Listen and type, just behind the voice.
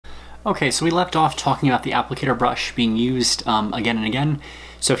Okay, so we left off talking about the applicator brush being used again and again.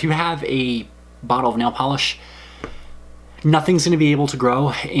 So if you have a bottle of nail polish, nothing's going to be able to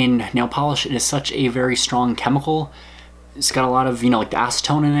grow in nail polish. It is such a very strong chemical. It's got a lot of, like the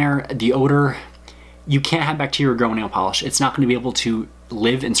acetone in there, the odor. You can't have bacteria grow in nail polish. It's not going to be able to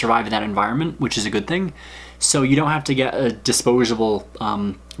live and survive in that environment, which is a good thing. So you don't have to get a disposable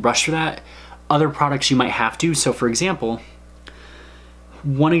brush for that. Other products you might have to. So for example,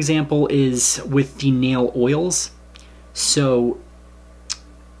 one example is with the nail oils. So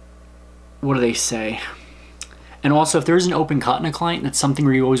what do they say? And also, if there's an open cut in a client, that's something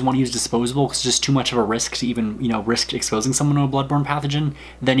where you always want to use disposable because it's just too much of a risk to even, risk exposing someone to a bloodborne pathogen.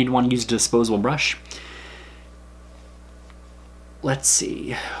 Then you'd want to use a disposable brush. Let's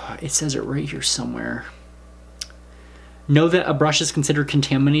see. It says it right here somewhere. Know that a brush is considered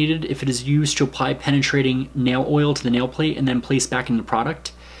contaminated if it is used to apply penetrating nail oil to the nail plate and then place back in the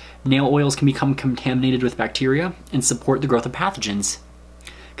product. Nail oils can become contaminated with bacteria and support the growth of pathogens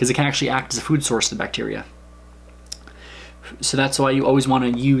because it can actually act as a food source to the bacteria. So that's why you always want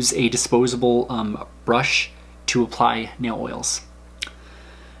to use a disposable brush to apply nail oils.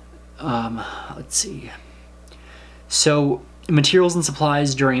 Let's see. So materials and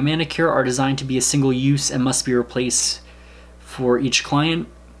supplies during a manicure are designed to be a single use and must be replaced for each client.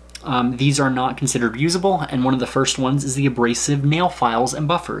 These are not considered reusable, and one of the first ones is the abrasive nail files and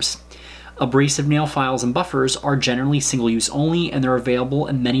buffers. Abrasive nail files and buffers are generally single use only, and they're available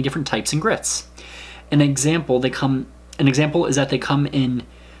in many different types and grits. An example is that they come in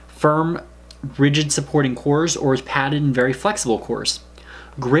firm, rigid supporting cores or is padded and very flexible cores.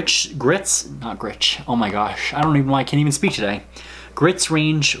 Oh my gosh, I don't even know why I can't even speak today. Grits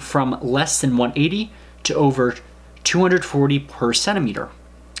range from less than 180 to over 240 per centimeter.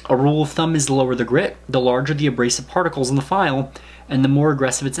 A rule of thumb is the lower the grit, the larger the abrasive particles in the file, and the more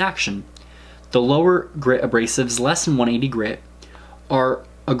aggressive its action. The lower grit abrasives, less than 180 grit, are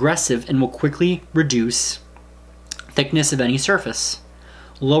aggressive and will quickly reduce thickness of any surface.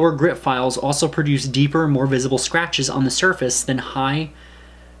 Lower grit files also produce deeper, more visible scratches on the surface than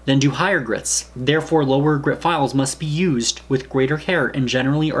do higher grits. Therefore, lower grit files must be used with greater care and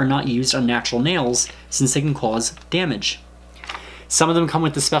generally are not used on natural nails since they can cause damage. Some of them come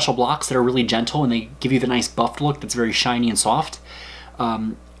with the special blocks that are really gentle and they give you the nice buffed look that's very shiny and soft.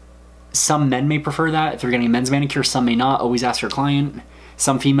 Some men may prefer that if they're getting a men's manicure, some may not. Always ask your client.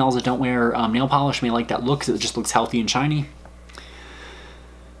 Some females that don't wear nail polish may like that look because it just looks healthy and shiny.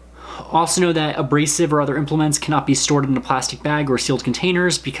 Also know that abrasive or other implements cannot be stored in a plastic bag or sealed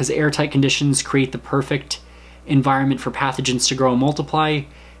containers because airtight conditions create the perfect environment for pathogens to grow and multiply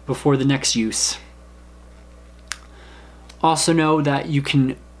before the next use. Also know that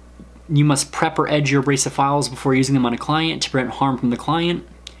you must prep or edge your abrasive files before using them on a client to prevent harm from the client.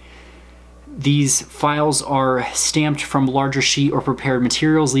 These files are stamped from larger sheet or prepared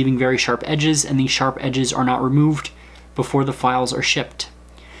materials, leaving very sharp edges, and these sharp edges are not removed before the files are shipped.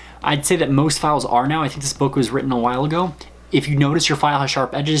 I'd say that most files are now. I think this book was written a while ago. If you notice your file has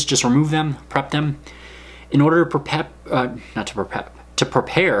sharp edges, just remove them, prep them. In order to prepare, I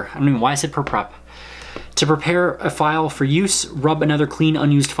don't know why I said prep. To prepare a file for use, rub another clean,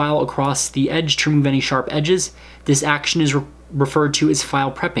 unused file across the edge to remove any sharp edges. This action is referred to as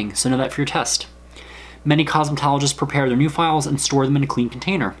file prepping, so know that for your test. Many cosmetologists prepare their new files and store them in a clean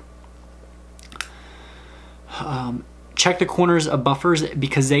container. Check the corners of buffers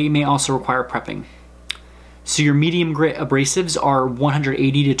because they may also require prepping. So your medium grit abrasives are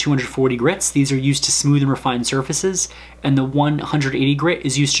 180 to 240 grits. These are used to smooth and refine surfaces, and the 180 grit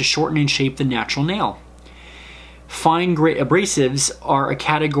is used to shorten and shape the natural nail. Fine grit abrasives are a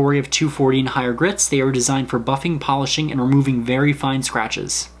category of 240 and higher grits. They are designed for buffing, polishing, and removing very fine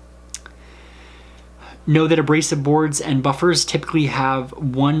scratches. Know that abrasive boards and buffers typically have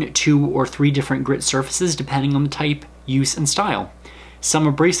 1, 2, or 3 different grit surfaces depending on the type, use, and style. Some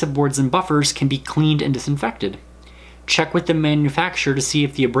abrasive boards and buffers can be cleaned and disinfected. Check with the manufacturer to see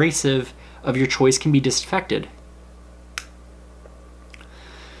if the abrasive of your choice can be disinfected.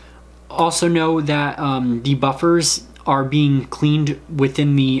 Also know that the buffers are being cleaned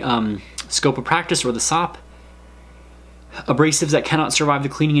within the scope of practice or the SOP. Abrasives that cannot survive the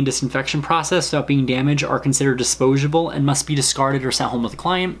cleaning and disinfection process without being damaged are considered disposable and must be discarded or sent home with the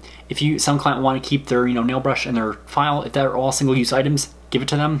client. If some client want to keep their nail brush and their file, if they're all single-use items, give it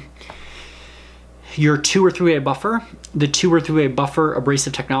to them. Your 2 or 3-way buffer. The 2 or 3-way buffer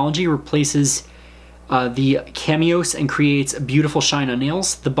abrasive technology replaces the cameos and creates a beautiful shine on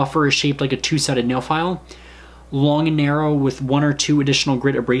nails. The buffer is shaped like a 2-sided nail file, long and narrow with 1 or 2 additional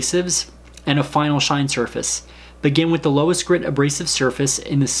grit abrasives, and a final shine surface. Begin with the lowest grit abrasive surface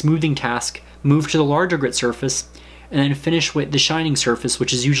in the smoothing task, move to the larger grit surface, and then finish with the shining surface,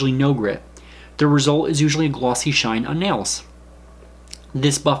 which is usually no grit. The result is usually a glossy shine on nails.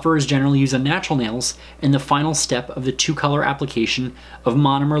 This buffer is generally used on natural nails in the final step of the two-color application of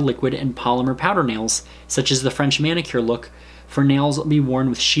monomer liquid and polymer powder nails, such as the French manicure look, for nails that will be worn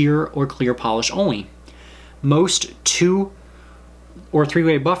with sheer or clear polish only. Most 2- or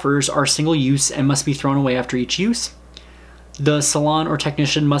 3-way buffers are single-use and must be thrown away after each use. The salon or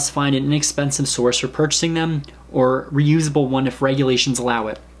technician must find an inexpensive source for purchasing them, or reusable one if regulations allow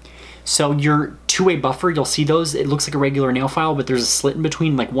it. So your 2-way buffer, you'll see those, it looks like a regular nail file, but there's a slit in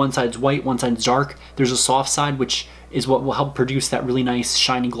between, like one side's white, one side's dark. There's a soft side, which is what will help produce that really nice,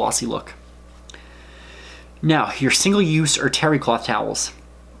 shiny, glossy look. Now, your single-use or terry cloth towels.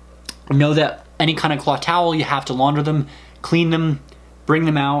 Know that any kind of cloth towel, you have to launder them, clean them, bring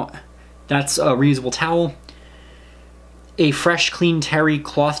them out. That's a reusable towel. A fresh, clean terry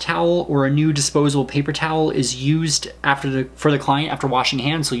cloth towel or a new disposable paper towel is used for the client after washing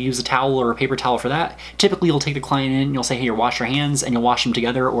hands, so you use a towel or a paper towel for that. Typically, you'll take the client in and you'll say, hey, wash your hands, and you'll wash them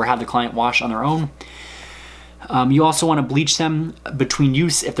together or have the client wash on their own. You also want to bleach them between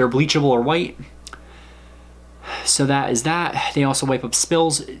use if they're bleachable or white. So that is that. They also wipe up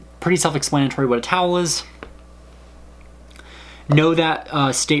spills. Pretty self-explanatory what a towel is. Know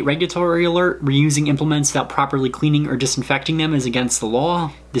that state regulatory alert, reusing implements without properly cleaning or disinfecting them is against the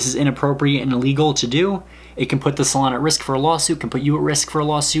law. This is inappropriate and illegal to do. It can put the salon at risk for a lawsuit, can put you at risk for a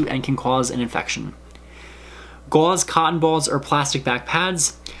lawsuit, and can cause an infection. Gauze, cotton balls, or plastic back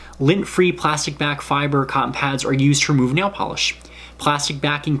pads. Lint-free plastic back fiber cotton pads are used to remove nail polish. Plastic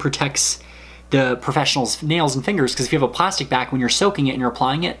backing protects the professional's nails and fingers, because if you have a plastic back, when you're soaking it and you're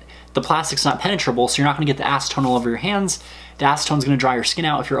applying it, the plastic's not penetrable, so you're not going to get the acetone all over your hands. The acetone's going to dry your skin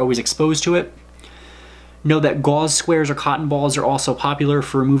out if you're always exposed to it. Know that gauze squares or cotton balls are also popular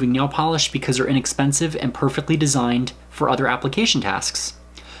for removing nail polish because they're inexpensive and perfectly designed for other application tasks.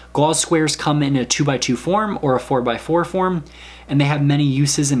 Gauze squares come in a 2x2 form or a 4x4 form, and they have many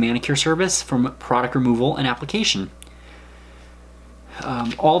uses in manicure service, from product removal and application.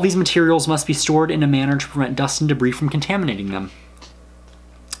 All these materials must be stored in a manner to prevent dust and debris from contaminating them.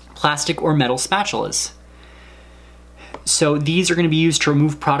 Plastic or metal spatulas. So these are going to be used to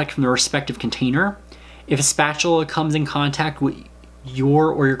remove product from the respective container. If a spatula comes in contact with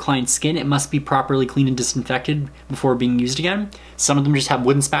your or your client's skin, it must be properly cleaned and disinfected before being used again. Some of them just have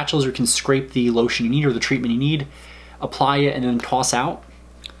wooden spatulas, or you can scrape the lotion you need or the treatment you need, apply it, and then toss out.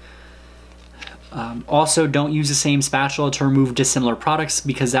 Also, don't use the same spatula to remove dissimilar products,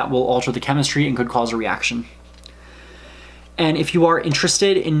 because that will alter the chemistry and could cause a reaction. And if you are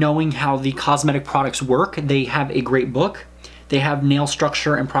interested in knowing how the cosmetic products work, they have a great book. They have Nail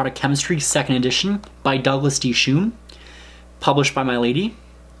Structure and Product Chemistry, 2nd edition, by Douglas D. Schoon, published by My Lady.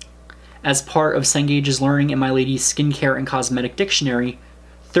 As part of Cengage's Learning and My Lady's Skincare and Cosmetic Dictionary,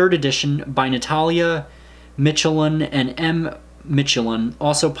 3rd edition by Natalia Michelin and M. Michelin,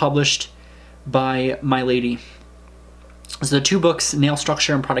 also published by My Lady. So the 2 books, Nail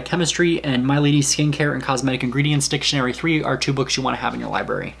Structure and Product Chemistry and My Lady's Skincare and Cosmetic Ingredients Dictionary 3, are 2 books you want to have in your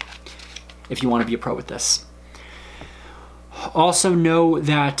library if you want to be a pro with this. Also know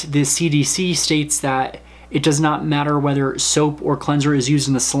that the CDC states that it does not matter whether soap or cleanser is used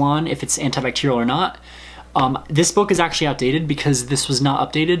in the salon if it's antibacterial or not. This book is actually outdated because this was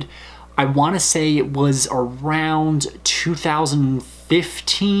not updated. I want to say it was around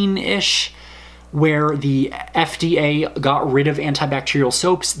 2015-ish, where the FDA got rid of antibacterial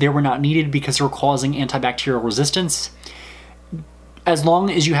soaps. They were not needed because they were causing antibacterial resistance. As long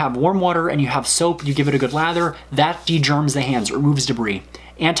as you have warm water and you have soap, you give it a good lather, that degerms the hands, removes debris.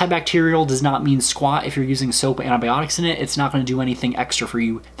 Antibacterial does not mean squat if you're using soap and antibiotics in it. It's not going to do anything extra for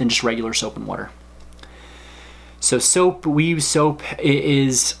you than just regular soap and water. So soap, we use soap. It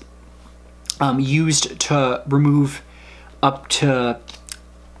is used to remove up to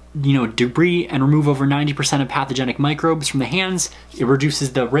debris and remove over 90% of pathogenic microbes from the hands. It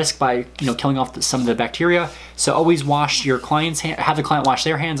reduces the risk by killing off some of the bacteria. So always wash your client's hand, have the client wash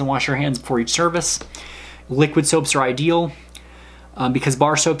their hands and wash your hands before each service. Liquid soaps are ideal because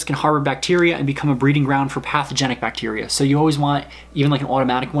bar soaps can harbor bacteria and become a breeding ground for pathogenic bacteria. So you always want, even like an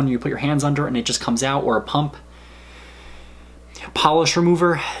automatic one, you put your hands under it and it just comes out, or a pump. Polish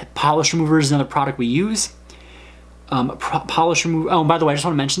remover. Polish remover is another product we use. Polish remover. Oh, and by the way, I just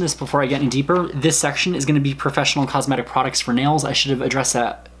want to mention this before I get any deeper. This section is going to be professional cosmetic products for nails. I should have addressed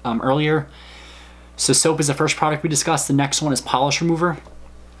that earlier. So soap is the first product we discussed. The next one is polish remover.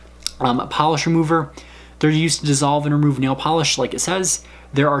 Polish remover, they're used to dissolve and remove nail polish, like it says.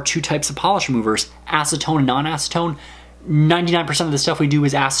 there are two types of polish removers, acetone and non-acetone. 99% of the stuff we do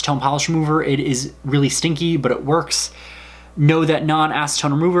is acetone polish remover. It is really stinky, but it works. Know that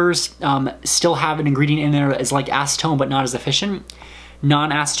non-acetone removers still have an ingredient in there that is like acetone, but not as efficient.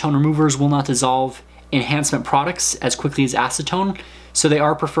 Non-acetone removers will not dissolve enhancement products as quickly as acetone, so they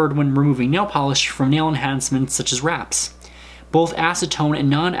are preferred when removing nail polish from nail enhancements such as wraps. Both acetone and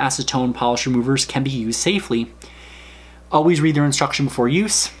non-acetone polish removers can be used safely. Always read their instruction before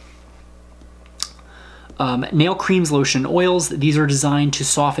use. Nail creams, lotion, oils. These are designed to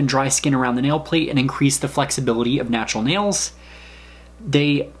soften dry skin around the nail plate and increase the flexibility of natural nails.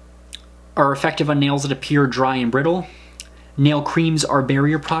 They are effective on nails that appear dry and brittle. Nail creams are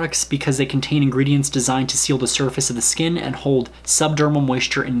barrier products because they contain ingredients designed to seal the surface of the skin and hold subdermal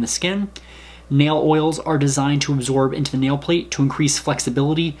moisture in the skin. Nail oils are designed to absorb into the nail plate to increase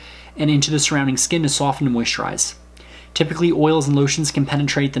flexibility and into the surrounding skin to soften and moisturize. Typically, oils and lotions can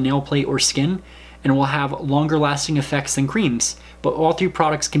penetrate the nail plate or skin and will have longer lasting effects than creams, but all three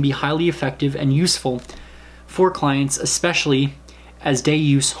products can be highly effective and useful for clients, especially as day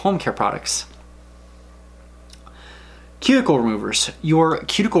use home care products. Cuticle removers. Your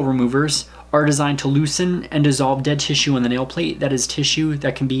cuticle removers are designed to loosen and dissolve dead tissue on the nail plate. That is tissue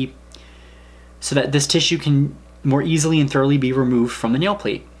that can be, so that this tissue can more easily and thoroughly be removed from the nail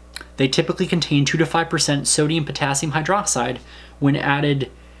plate. They typically contain 2 to 5% sodium potassium hydroxide when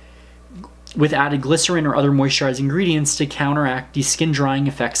added with added glycerin or other moisturizing ingredients to counteract the skin drying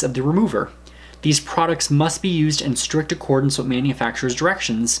effects of the remover. These products must be used in strict accordance with manufacturer's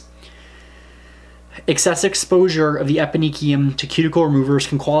directions. Excessive exposure of the epinecium to cuticle removers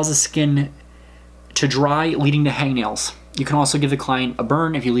can cause the skin to dry, leading to hangnails. You can also give the client a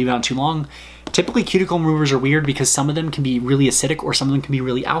burn if you leave it on too long. Typically, cuticle removers are weird because some of them can be really acidic or some of them can be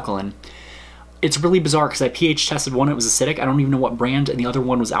really alkaline. It's really bizarre because I pH tested one, it was acidic. I don't even know what brand, and the other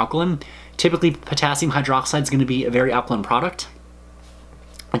one was alkaline. Typically, potassium hydroxide is going to be a very alkaline product.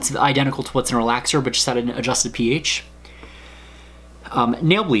 It's identical to what's in a relaxer, but just at an adjusted pH.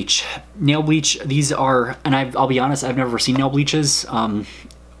 Nail bleach. Nail bleach, these are, and I'll be honest, I've never seen nail bleaches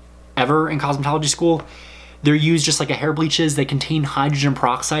ever in cosmetology school. They're used just like a hair bleach is. They contain hydrogen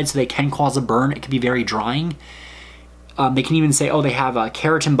peroxide, so they can cause a burn. It can be very drying. They can even say, oh, they have a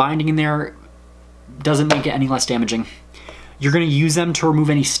keratin binding in there. Doesn't make it any less damaging. You're going to use them to remove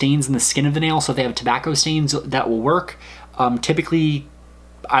any stains in the skin of the nail, so if they have tobacco stains, that will work. Typically,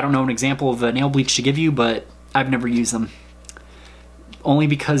 I don't know an example of a nail bleach to give you, but I've never used them. Only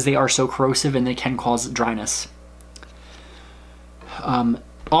because they are so corrosive and they can cause dryness.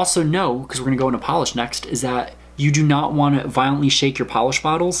 Also know, because we're going to go into polish next, is that you do not want to violently shake your polish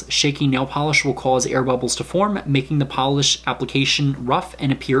bottles. Shaking nail polish will cause air bubbles to form, making the polish application rough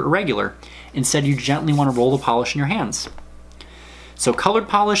and appear irregular. Instead, you gently want to roll the polish in your hands. So colored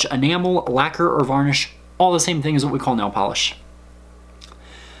polish, enamel, lacquer, or varnish, all the same thing as what we call nail polish.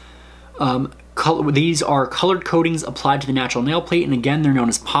 These are colored coatings applied to the natural nail plate, and again, they're known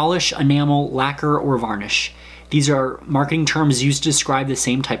as polish, enamel, lacquer, or varnish. These are marketing terms used to describe the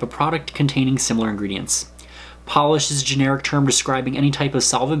same type of product containing similar ingredients. Polish is a generic term describing any type of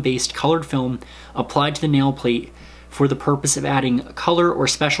solvent-based colored film applied to the nail plate for the purpose of adding color or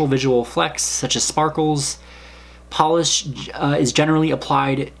special visual effects, such as sparkles. Polish is generally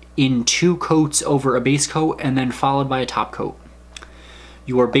applied in 2 coats over a base coat and then followed by a top coat.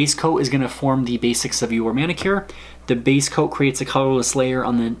 Your base coat is going to form the basics of your manicure. The base coat creates a colorless layer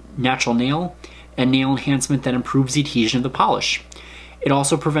on the natural nail, and nail enhancement that improves the adhesion of the polish. It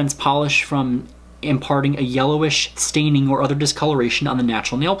also prevents polish from imparting a yellowish staining or other discoloration on the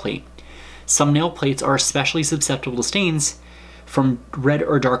natural nail plate. Some nail plates are especially susceptible to stains from red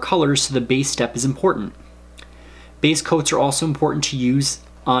or dark colors, so the base step is important. Base coats are also important to use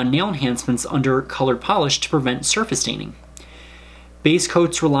on nail enhancements under colored polish to prevent surface staining. Base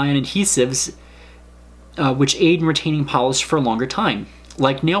coats rely on adhesives which aid in retaining polish for a longer time.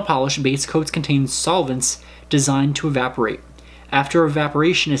 Like nail polish, base coats contain solvents designed to evaporate. After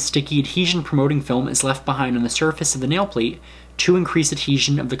evaporation, a sticky adhesion-promoting film is left behind on the surface of the nail plate to increase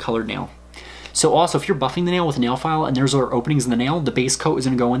adhesion of the colored nail. So also, if you're buffing the nail with a nail file and there's openings in the nail, the base coat is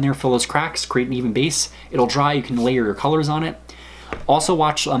going to go in there, fill those cracks, create an even base. It'll dry, you can layer your colors on it. Also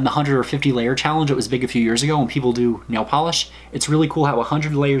watch the 100 or 50 layer challenge. It was big a few years ago when people do nail polish. It's really cool how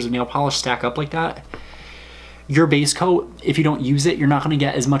 100 layers of nail polish stack up like that. Your base coat, if you don't use it, you're not going to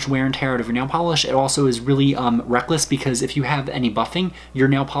get as much wear and tear out of your nail polish. It also is really reckless because if you have any buffing, your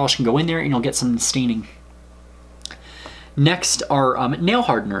nail polish can go in there and you'll get some staining. Next are nail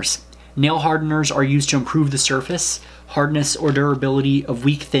hardeners. Nail hardeners are used to improve the surface, hardness, or durability of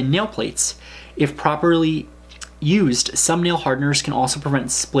weak, thin nail plates. If properly used, some nail hardeners can also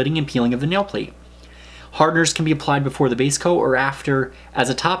prevent splitting and peeling of the nail plate. Hardeners can be applied before the base coat or after as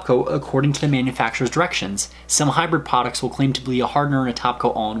a top coat according to the manufacturer's directions. Some hybrid products will claim to be a hardener and a top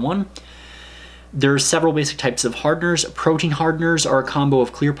coat all in one. There are several basic types of hardeners. Protein hardeners are a combo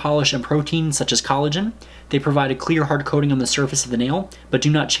of clear polish and protein, such as collagen. They provide a clear hard coating on the surface of the nail, but do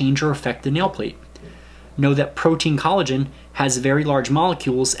not change or affect the nail plate. Know that protein collagen has very large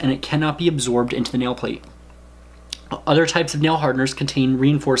molecules and it cannot be absorbed into the nail plate. Other types of nail hardeners contain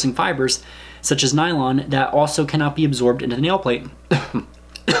reinforcing fibers, such as nylon, that also cannot be absorbed into the nail plate.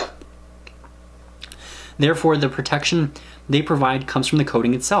 Therefore, the protection they provide comes from the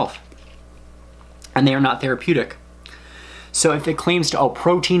coating itself, and they are not therapeutic. So if it claims to,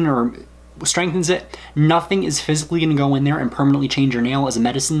 protein or strengthens it, nothing is physically going to go in there and permanently change your nail as a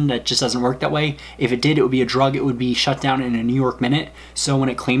medicine. That just doesn't work that way. If it did, it would be a drug. It would be shut down in a New York minute. So when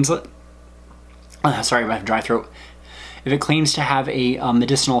it claims it, sorry, I have dry throat. If it claims to have a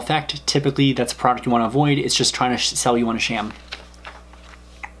medicinal effect, typically that's a product you want to avoid. It's just trying to sell you on a sham.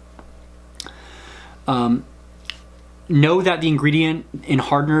 Know that the ingredient in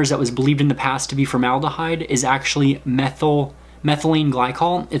hardeners that was believed in the past to be formaldehyde is actually methylene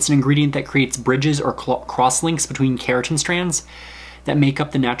glycol. It's an ingredient that creates bridges or cross-links between keratin strands that make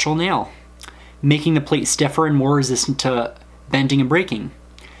up the natural nail, making the plate stiffer and more resistant to bending and breaking.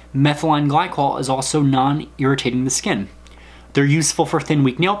 Methylene glycol is also non-irritating the skin. They're useful for thin,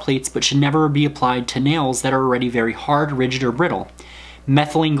 weak nail plates, but should never be applied to nails that are already very hard, rigid, or brittle.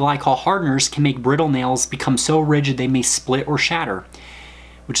 Methylene glycol hardeners can make brittle nails become so rigid they may split or shatter,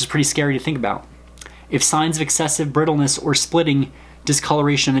 which is pretty scary to think about. If signs of excessive brittleness or splitting,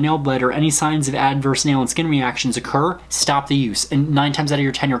 discoloration of the nail bed, or any signs of adverse nail and skin reactions occur, stop the use. And 9 times out of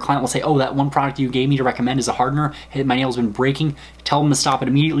your 10, your client will say, oh, that one product you gave me to recommend is a hardener. Hey, my nail's been breaking. Tell them to stop it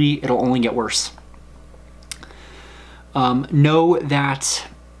immediately. It'll only get worse. Know that,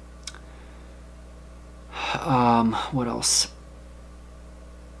 what else?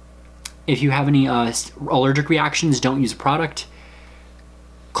 If you have any allergic reactions, don't use a product.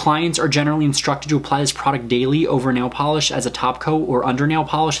 Clients are generally instructed to apply this product daily over nail polish as a top coat or under nail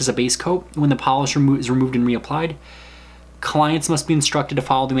polish as a base coat when the polish is removed and reapplied. Clients must be instructed to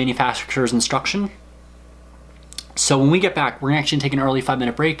follow the manufacturer's instruction. So when we get back, we're actually going to take an early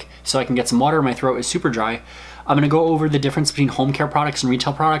 5-minute break so I can get some water. My throat is super dry. I'm going to go over the difference between home care products and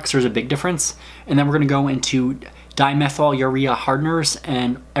retail products. There's a big difference. And then we're going to go into dimethyl urea hardeners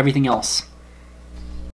and everything else.